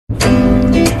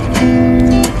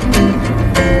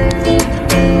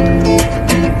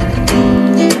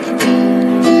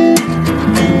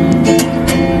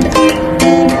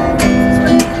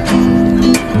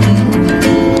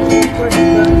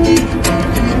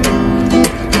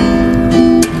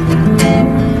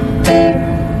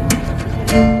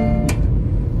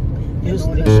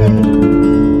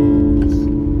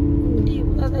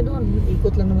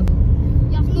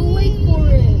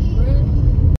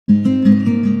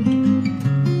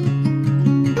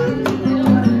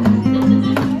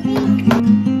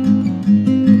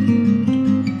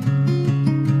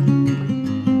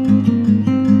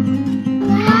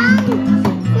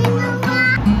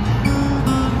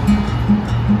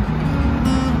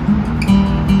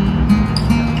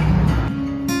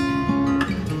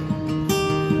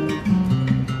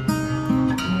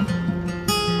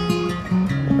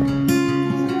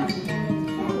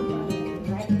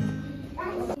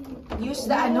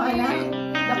mo, anak?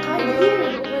 The card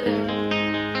here.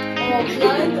 Oh,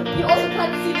 blind. You also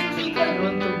can't see the keyboard. I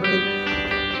want to break.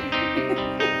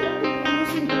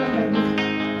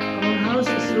 Our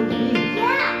house is so big.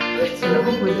 Alam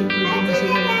ko, pwede na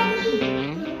sila.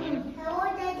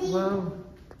 Wow.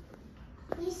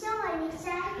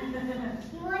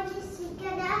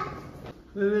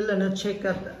 We will check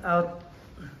out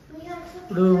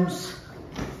rooms.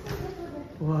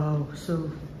 Wow, so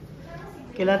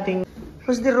kilating.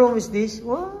 What's the room is this?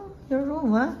 Wow, your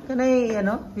room, huh? Can I,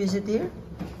 visit here?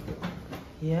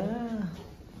 Yeah.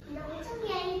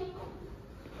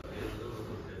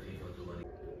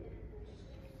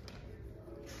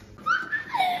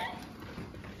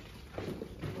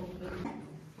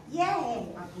 Yay!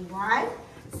 One,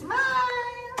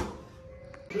 smile!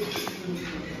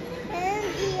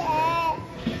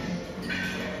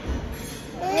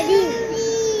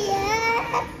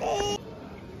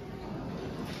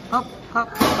 Hop, hop,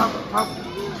 hop, hop.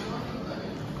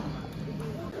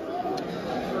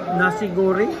 Nasi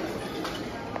goreng.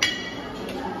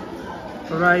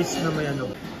 Rice na may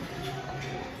ano.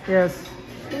 Yes.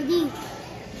 Daddy.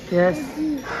 Yes.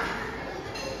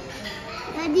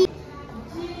 Daddy.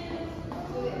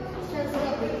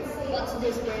 What's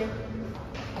this game?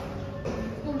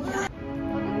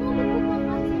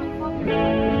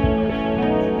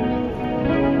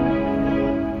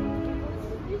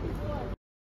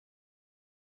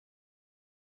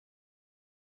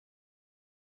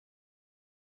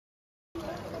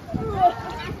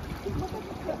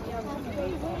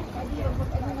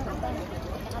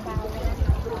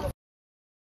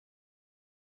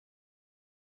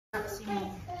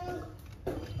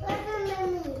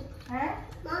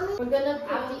 We're gonna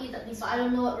have to eat at least. I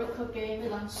don't know what we're cooking.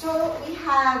 So we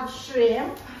have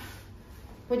shrimp.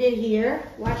 Put it here.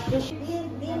 Watch this.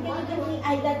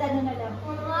 Ay, data na lang.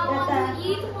 I want to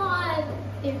eat one.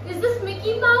 Is this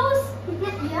Mickey Mouse?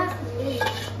 Yes, it is.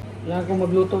 Kailangan ko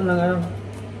magluto ng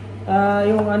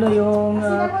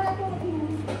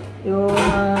yung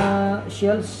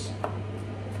shells.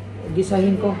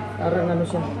 Gisahin ko. Parang ano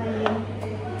siya.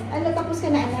 Ano, tapos ka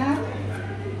na, anak?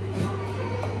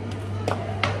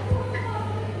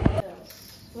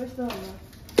 Where's the one?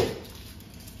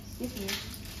 Excuse me.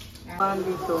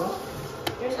 Dito.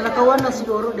 Sa nakawan na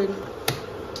siguro din.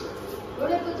 Where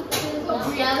did I put the potato? Oh,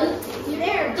 Brianna? You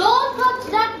there? Don't touch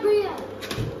that, Brianna!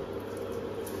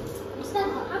 You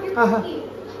stand up. Have your cookie.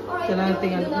 Alright, Kailangan what do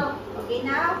tingnan we do ko. now? Okay,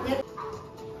 now.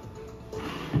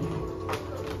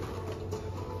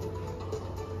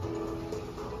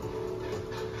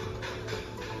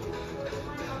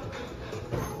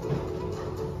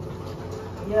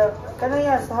 Yeah, can I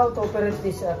ask how to operate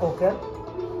this cooker?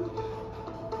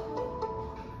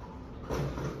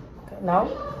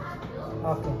 Now?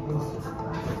 Okay, this is.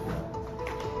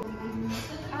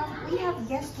 We have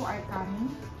guests who are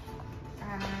coming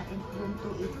in room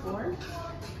 284.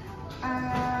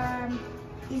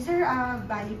 Is there a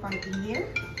valley parking here?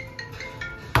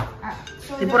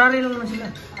 So Temporary lang naman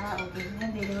sila. okay.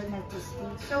 Then they don't have to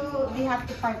stay. So they have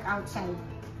to park outside.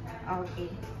 Okay.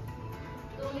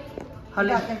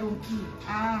 Halin. Without the room key.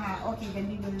 Okay. Then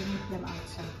we will meet them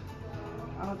outside.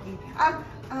 Okay.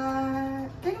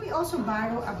 Can we also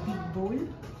borrow a big bowl?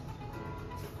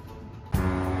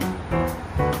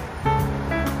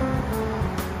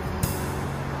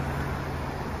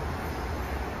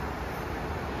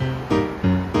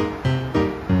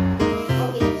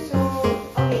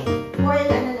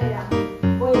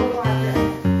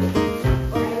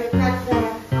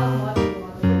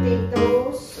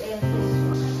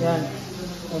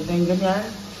 Ganyan,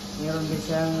 meron din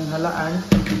siyang halaan.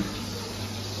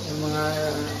 Yung mga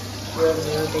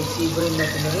meron tayong sibring na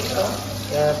pinarito.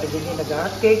 Kaya pwede din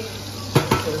nag-hot cake.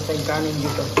 Meron tayong kanin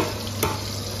dito.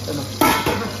 Ano?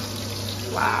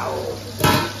 Wow!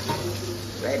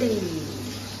 Ready!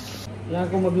 Kailangan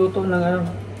ko magluto ng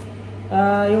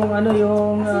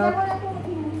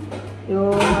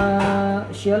yung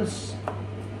shells.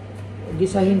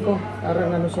 Gisahin ko.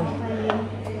 Parang ano siya.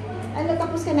 Ano,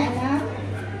 tapos ka na, anak?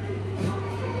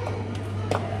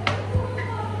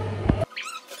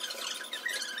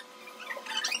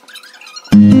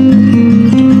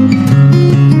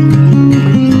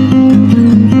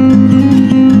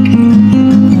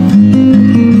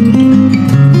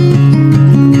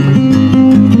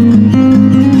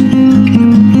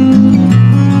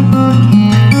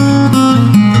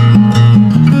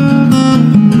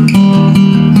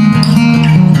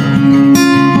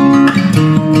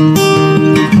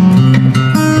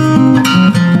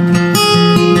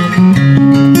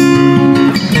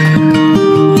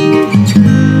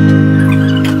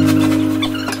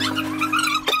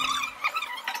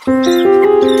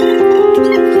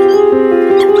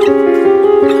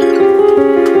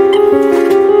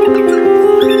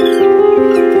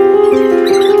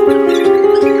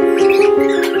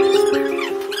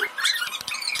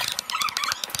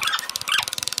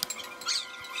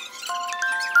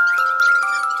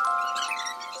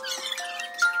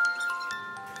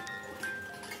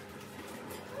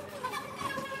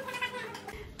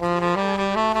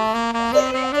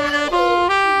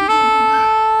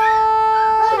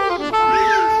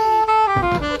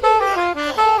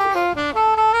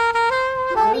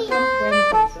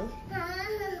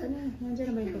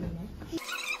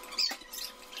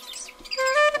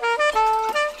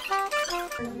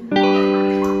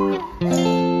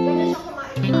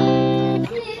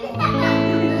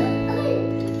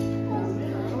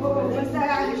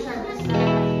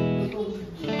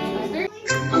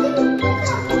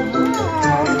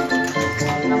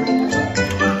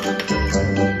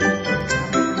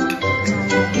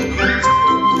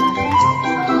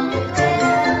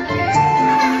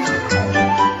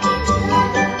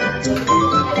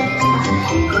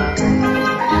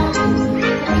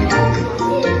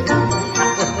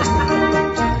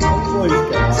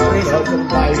 Espresso.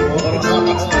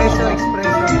 Espresso,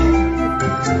 espresso.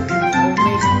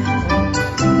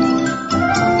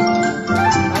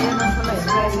 Homemade. Ayan na pala,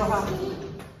 espresso ha.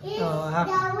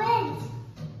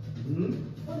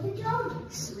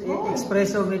 So,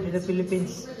 espresso made in the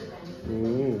Philippines.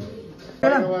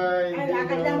 Kaya lang. Ay,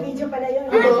 lakad lang video pala yun.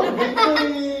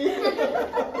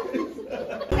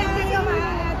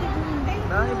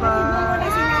 Bye-bye.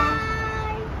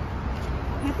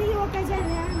 Mateo, huwag ka dyan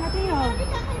ha. Mateo.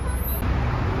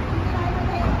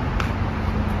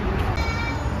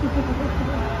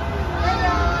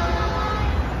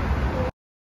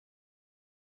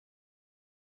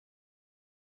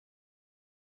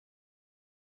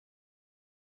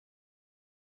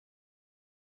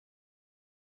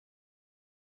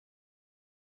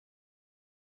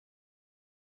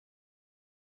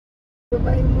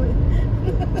 Babae mo.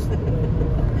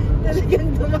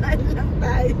 Talagang dumaan lang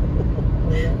tayo.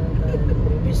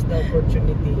 We missed the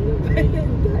opportunity.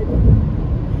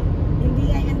 Hindi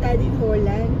nga yan daddy in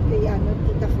Holland. Kaya ano,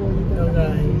 Tita Foley daw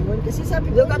Okay. yun. Kasi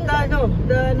sabi ko, Look at the ano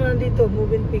nandito,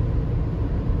 moving pic.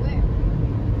 Where?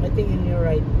 I think in your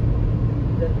right.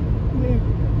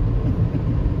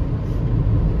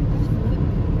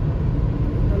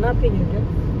 Hanapin yun dyan.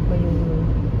 Pa yung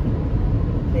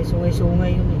may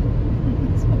sungay-sungay yun eh.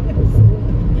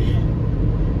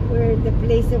 Where the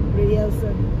place of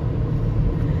Brielson.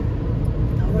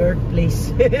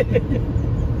 Birthplace.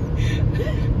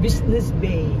 Business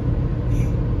Bay.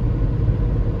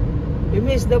 We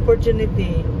missed the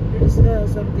opportunity. There's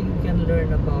something you can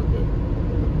learn about it.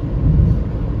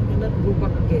 You cannot go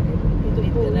back again. It will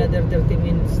need another 30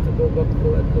 minutes to go back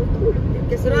to it.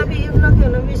 Kasi Grabe yun lang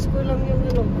yun. Na-miss ko lang yung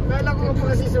ano. Akala ko pa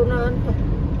kasi sunahan pa.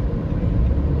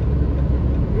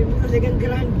 yung talagang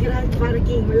grand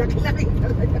parking. Malaki-laki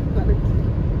talaga parking.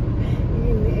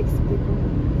 Yung na-expect ko.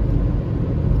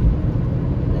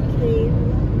 Okay.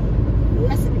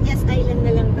 Yes Island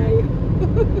na lang tayo.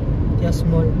 Just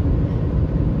small.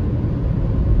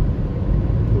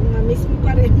 Kung ma-miss mo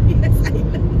pa rin, Yes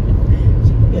Island.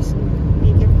 Yes.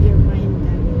 Make up your mind.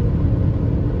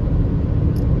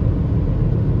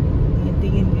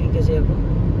 Tingin din kasi ako.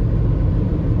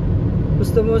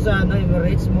 Gusto mo sa ano,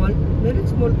 Emirates Mall?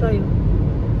 Emirates Mall tayo.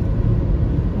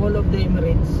 Mall of the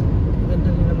Emirates. Ganda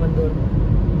rin naman doon.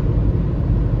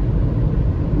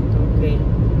 Okay.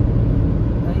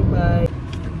 Bye-bye.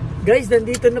 Guys,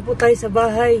 nandito na po tayo sa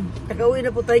bahay. Nakauwi na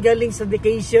po tayo galing sa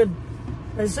vacation.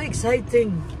 That's so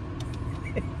exciting.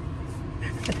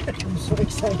 So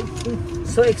exciting.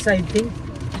 So exciting.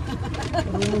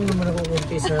 Marunong naman ako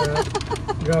kunti sa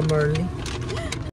Grammarly.